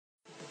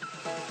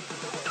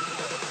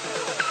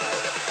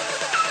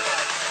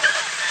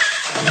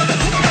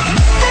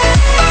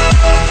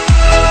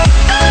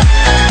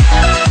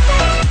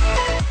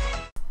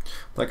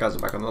Like guys,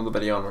 I'm back on another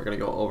video, and we're gonna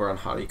go over on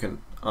how you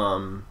can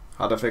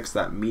how to fix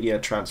that media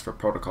transfer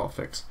protocol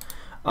fix.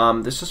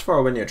 This is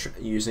for when you're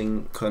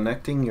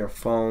connecting your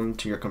phone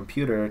to your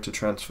computer to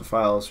transfer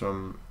files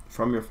from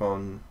your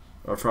phone,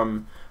 or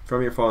from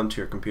your phone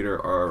to your computer,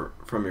 or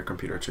from your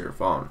computer to your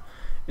phone.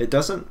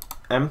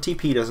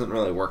 MTP doesn't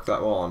really work that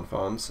well on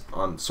phones.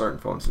 On certain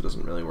phones it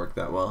doesn't really work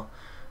that well.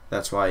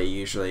 That's why you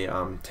usually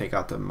take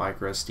out the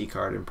micro SD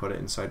card and put it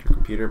inside your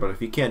computer. But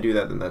if you can't do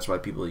that, then that's why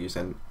people use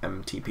an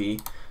MTP.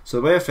 So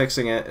the way of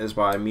fixing it is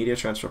by Media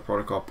Transfer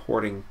Protocol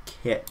Porting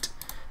Kit.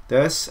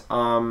 This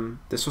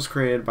was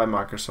created by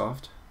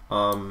Microsoft.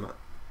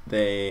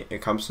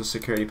 It comes with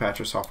security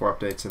patches, software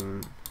updates,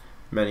 and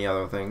many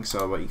other things.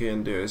 So what you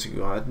can do is you can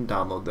go ahead and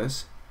download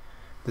this.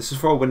 This is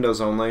for Windows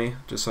only,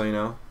 just so you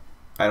know.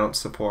 I don't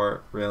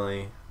support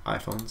really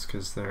iPhones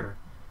because they're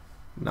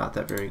not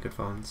that very good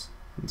phones.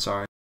 I'm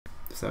sorry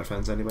if that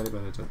offends anybody,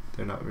 but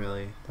they're not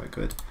really that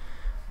good.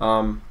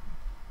 I'm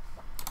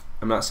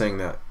not saying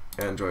that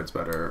Android's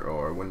better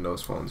or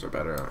Windows phones are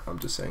better. I'm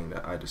just saying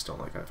that I just don't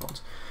like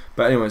iPhones.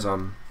 But anyways,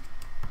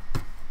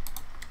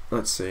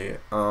 let's see.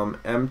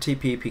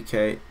 MTP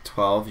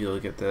PK12, you'll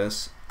get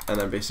this, and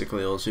then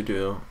basically all you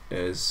do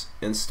is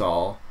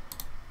install.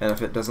 And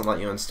if it doesn't let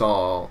you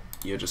install,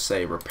 you just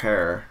say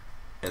repair,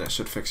 and it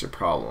should fix your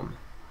problem.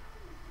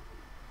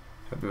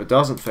 If it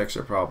doesn't fix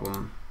your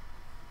problem,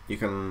 you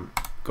can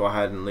go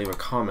ahead and leave a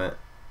comment,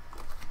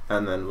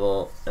 and then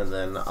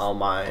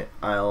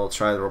I'll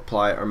try to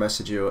reply or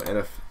message you.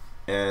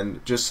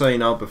 And just so you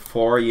know,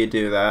 before you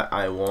do that,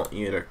 I want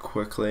you to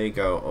quickly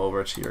go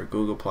over to your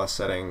Google Plus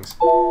settings,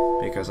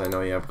 because I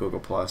know you have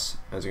Google Plus.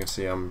 As you can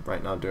see, I'm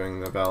right now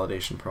doing the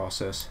validation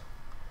process.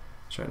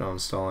 It's right now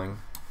installing.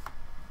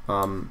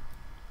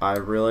 I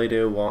really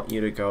do want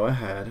you to go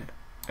ahead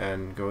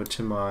and go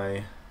to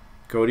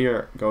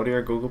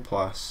your Google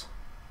Plus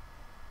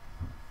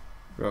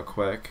real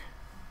quick.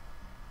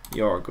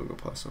 Your Google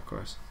Plus, of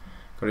course.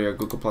 Go to your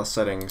Google Plus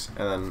settings,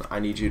 and then I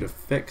need you to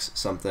fix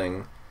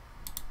something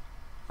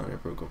on your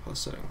Google Plus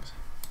settings.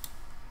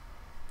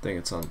 I think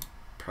it's on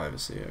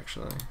privacy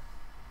actually,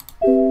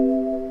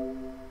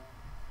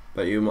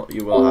 but you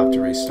will have to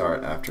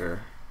restart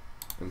after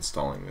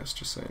installing this,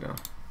 just so you know.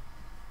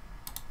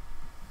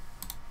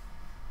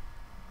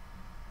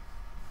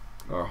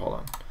 Or hold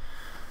on.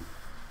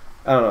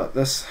 I don't know.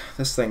 This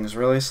thing is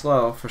really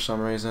slow for some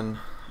reason.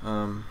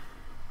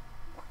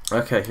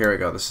 Okay, here we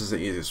go. This is the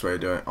easiest way to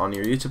do it. On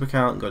your YouTube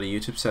account, go to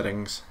YouTube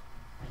settings,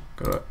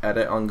 go to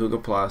edit on Google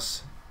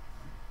Plus,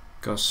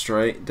 go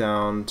straight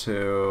down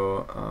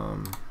to I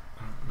don't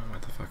know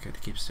what the fuck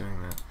it keeps doing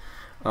that.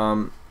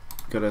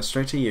 Go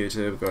straight to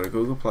YouTube, go to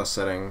Google Plus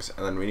settings,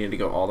 and then we need to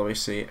go all the way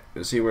see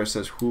where it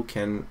says who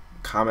can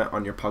comment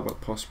on your public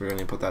post. We're going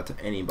to put that to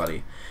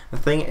anybody. The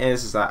thing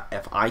is that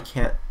if I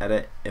can't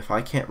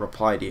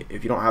reply to you,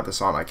 if you don't have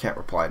this on, I can't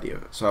reply to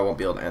you, so I won't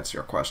be able to answer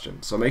your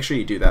question. So make sure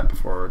you do that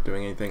before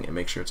doing anything, and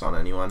make sure it's on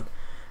anyone.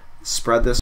 Spread this